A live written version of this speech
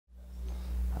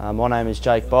My name is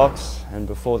Jake Box, and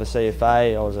before the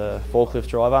CFA I was a forklift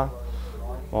driver.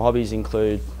 My hobbies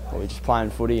include just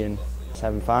playing footy and just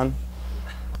having fun.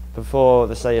 Before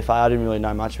the CFA I didn't really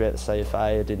know much about the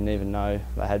CFA. I didn't even know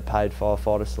they had paid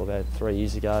firefighters till about 3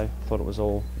 years ago. I thought it was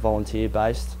all volunteer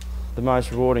based. The most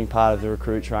rewarding part of the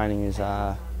recruit training is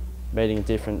meeting a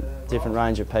different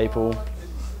range of people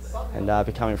and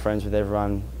becoming friends with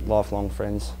everyone, lifelong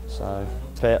friends. So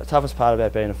the toughest part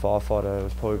about being a firefighter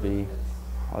was probably,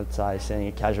 I'd say, seeing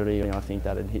a casualty. I think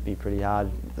that had hit me pretty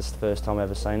hard. This is the first time I've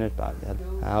ever seen it, but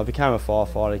I became a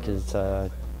firefighter because it's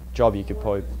a job you could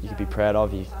be proud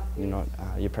of.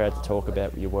 You're proud to talk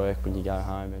about your work when you go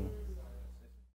home.